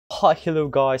Hi, hello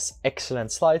guys,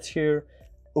 𝙬𝙧𝙚𝙧 here.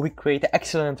 We create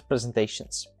excellent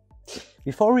presentations.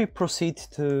 Before we proceed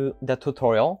to the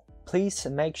tutorial, please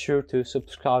make sure to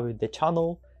subscribe to the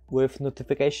channel with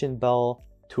notification bell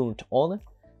turned on,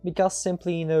 because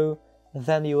simply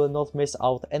then you will not miss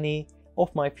out any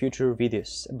of my future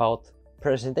videos about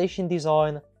presentation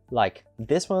design like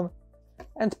this one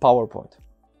and PowerPoint.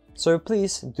 So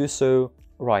please do so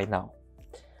right now.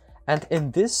 And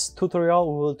in this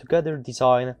tutorial, we will together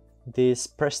design this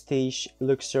prestige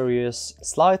luxurious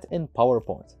slide in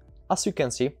PowerPoint. As you can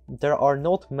see, there are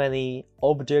not many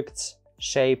objects,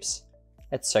 shapes,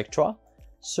 etc.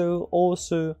 So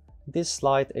also this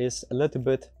slide is a little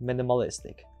bit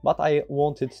minimalistic. But I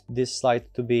wanted this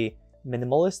slide to be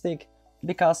minimalistic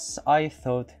because I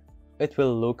thought it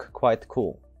will look quite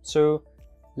cool. So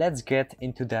let's get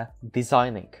into the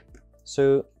designing.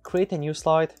 So create a new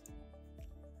slide.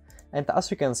 And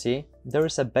as you can see, there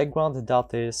is a background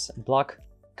that is black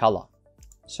color.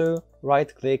 So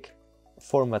right click,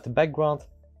 format background,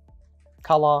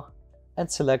 color, and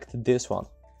select this one.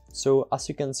 So as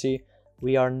you can see,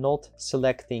 we are not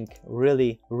selecting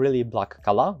really black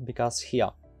color, because here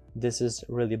this is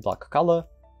really black color.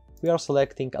 We are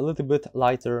selecting a little bit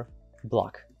lighter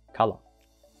black color.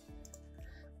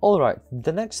 Alright,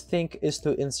 the next thing is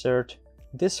to insert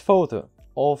this photo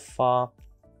of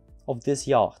this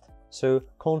yacht. So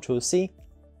Ctrl+C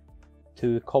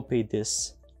to copy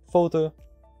this photo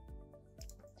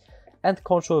and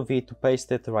Ctrl+V to paste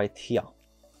it right here.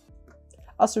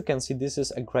 As you can see, this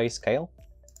is a grayscale.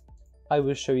 I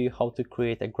will show you how to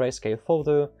create a grayscale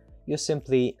photo. You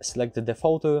simply select the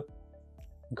photo,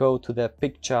 go to the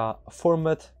picture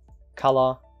format,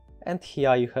 color, and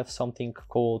here you have something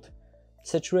called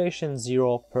saturation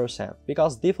 0%,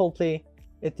 because defaultly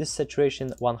it is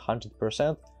saturation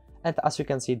 100%. And as you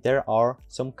can see, there are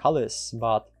some colors,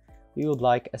 but we would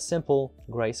like a simple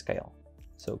grayscale.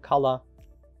 So color,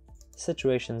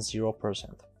 saturation 0%.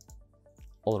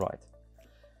 Alright.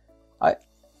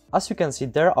 As you can see,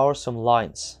 there are some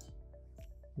lines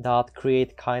that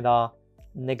create kinda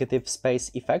negative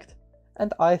space effect,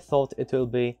 and I thought it will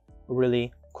be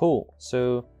really cool.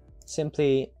 So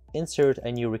simply insert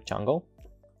a new rectangle,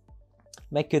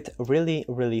 make it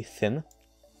really thin,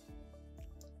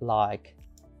 like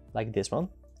this one,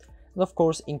 and of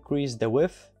course increase the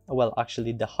width, well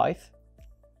actually the height,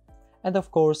 and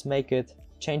of course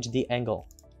change the angle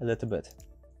a little bit.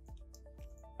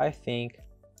 I think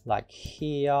like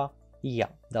here, yeah,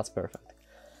 that's perfect.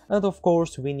 And of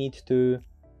course we need to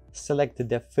select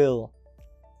the fill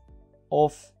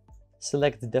of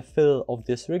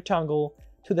this rectangle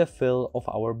to the fill of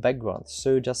our background.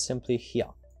 So just simply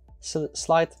here,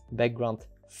 slide background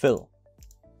fill.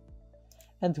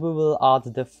 And we will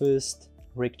add the first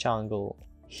rectangle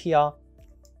here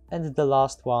and the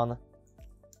last one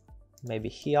maybe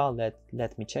here.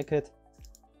 Let me check it.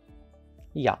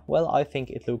 Yeah, well, I think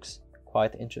it looks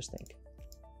quite interesting.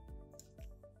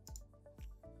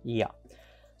 Yeah,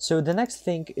 so the next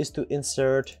thing is to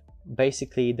insert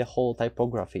basically the whole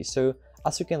typography. So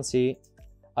as you can see,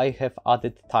 I have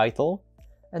added title,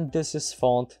 and this is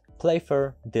font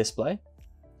Playfair Display.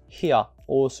 Here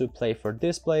also Playfair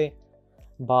Display.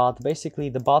 But basically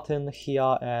the button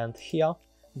here and here,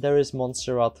 there is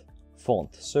Montserrat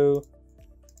font. So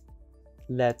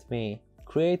let me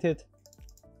create it.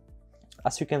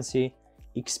 As you can see,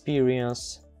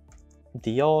 experience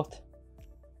the yacht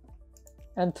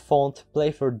and font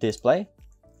Playfair Display.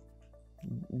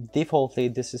 Defaultly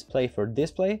this is Playfair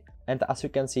Display, and as you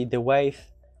can see, the weight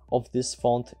of this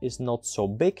font is not so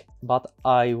big, but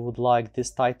I would like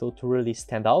this title to really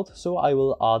stand out, so I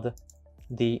will add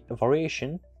the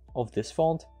variation of this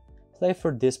font,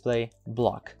 Playfair Display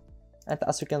Black. And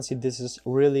as you can see, this is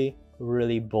really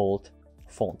bold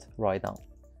font right now.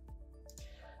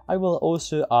 I will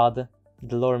also add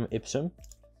the lorem ipsum.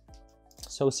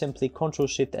 So simply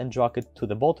Ctrl+Shift and drag it to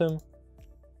the bottom.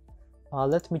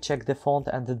 Let me check the font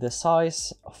and the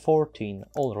size, 14.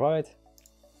 Alright,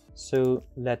 so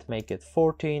let's make it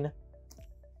 14.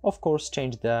 Of course,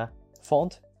 change the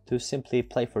font to simply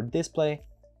Playfair Display.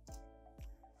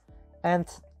 And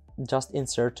just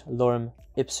insert lorem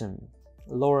ipsum,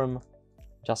 lorem,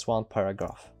 just one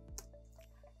paragraph.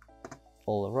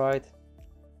 All right.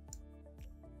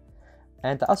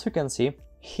 And as you can see,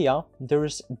 here there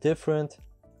is different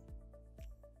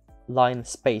line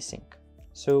spacing.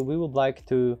 So we would like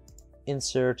to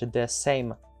insert the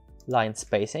same line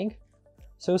spacing.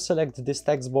 So select this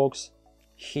text box.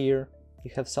 Here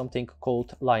you have something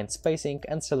called line spacing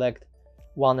and select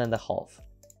 1.5.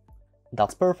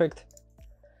 That's perfect.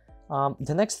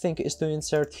 The next thing is to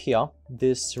insert here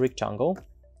this rectangle.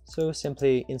 So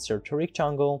simply insert a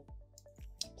rectangle,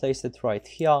 place it right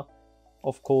here.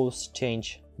 Of course,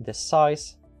 change the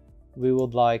size. We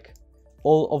would like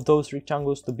all of those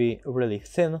rectangles to be really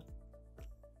thin,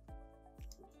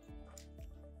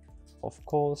 of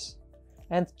course,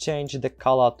 and change the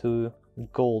color to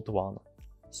gold one.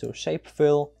 So shape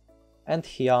fill, and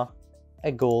here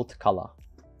a gold color.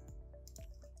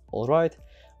 Alright,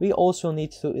 we also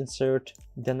need to insert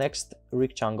the next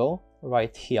rectangle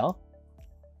right here,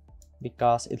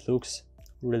 because it looks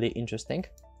really interesting.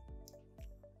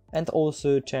 And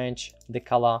also change the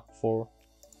color for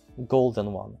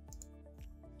golden one.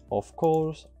 Of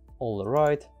course,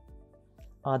 alright.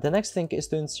 The next thing is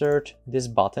to insert this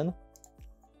button.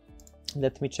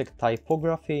 Let me check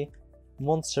typography,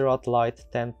 Montserrat Light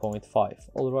 10.5.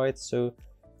 Alright, so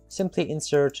simply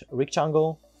insert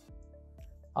rectangle,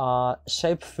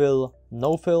 shape fill,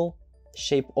 no fill,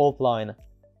 shape outline,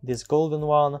 this golden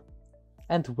one,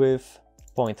 and width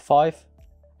 0.5.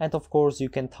 And of course you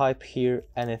can type here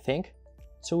anything.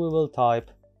 So we will type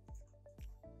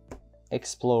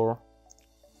explore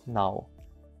now.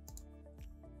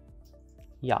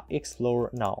 Yeah,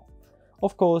 explore now.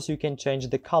 Of course you can change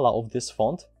the color of this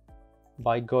font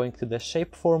by going to the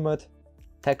shape format,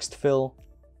 text fill,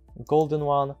 golden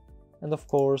one, and of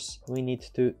course we need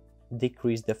to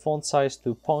decrease the font size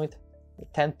to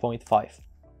 10.5.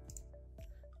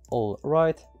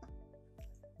 Alright,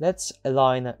 let's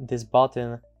align this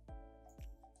button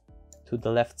to the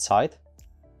left side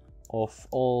of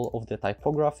all of the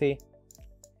typography,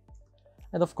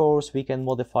 and of course we can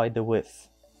modify the width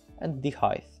and the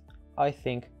height. I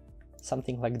think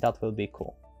something like that will be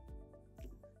cool.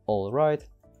 Alright,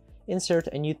 insert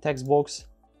a new text box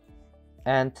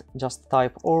and just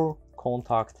type or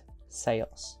contact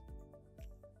sales.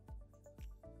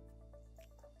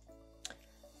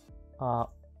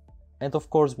 And of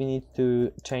course we need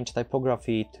to change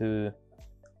typography to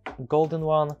golden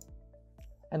one,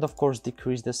 and of course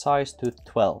decrease the size to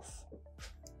 12.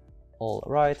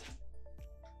 Alright,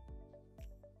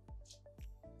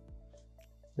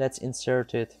 let's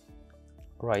insert it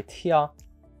right here,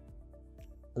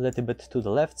 a little bit to the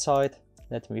left side.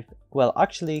 Let me, well,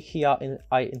 actually here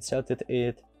I inserted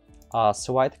it as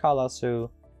white color, so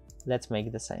let's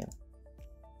make the same.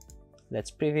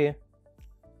 Let's preview.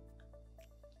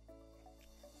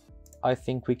 I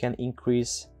think we can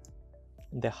increase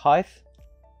the height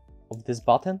of this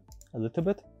button a little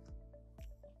bit.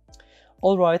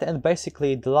 Alright, and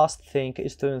basically the last thing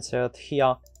is to insert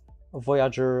here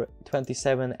Voyager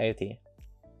 2780.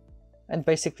 And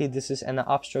basically this is an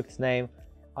abstract name.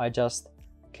 I just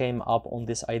came up on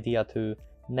this idea to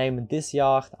name this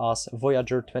yacht as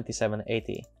Voyager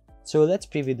 2780. So let's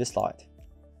preview the slide.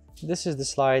 This is the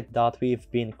slide that we've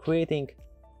been creating.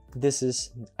 This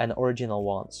is an original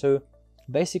one. So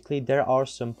basically there are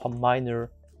some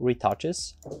minor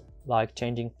retouches, like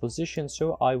changing position,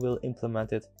 so I will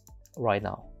implement it right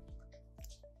now.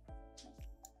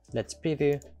 Let's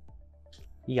preview.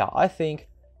 Yeah, I think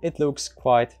it looks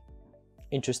quite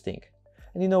interesting.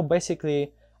 And you know,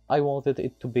 basically I wanted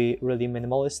it to be really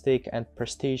minimalistic and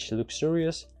prestige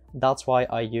luxurious. That's why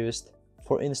I used,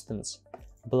 for instance,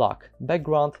 black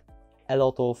background, a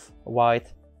lot of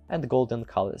white and golden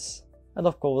colors, and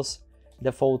of course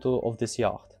the photo of this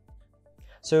yacht.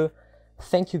 So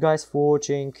thank you guys for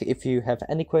watching. If you have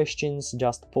any questions,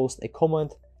 just post a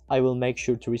comment. I will make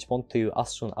sure to respond to you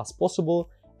as soon as possible,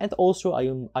 and also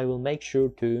I will make sure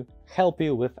to help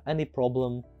you with any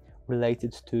problem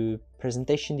related to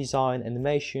presentation design,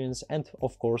 animations, and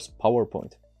of course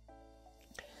PowerPoint.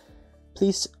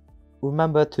 Please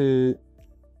remember to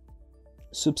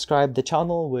subscribe the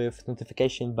channel with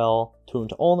notification bell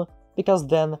turned on, because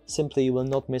then simply you will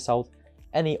not miss out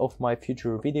any of my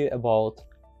future video about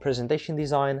presentation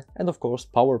design and of course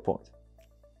PowerPoint.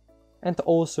 And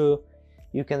also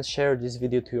you can share this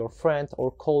video to your friend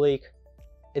or colleague.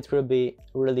 It will be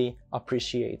really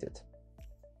appreciated.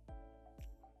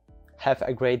 Have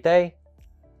a great day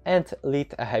and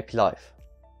lead a happy life.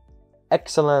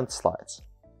 Excellent slides.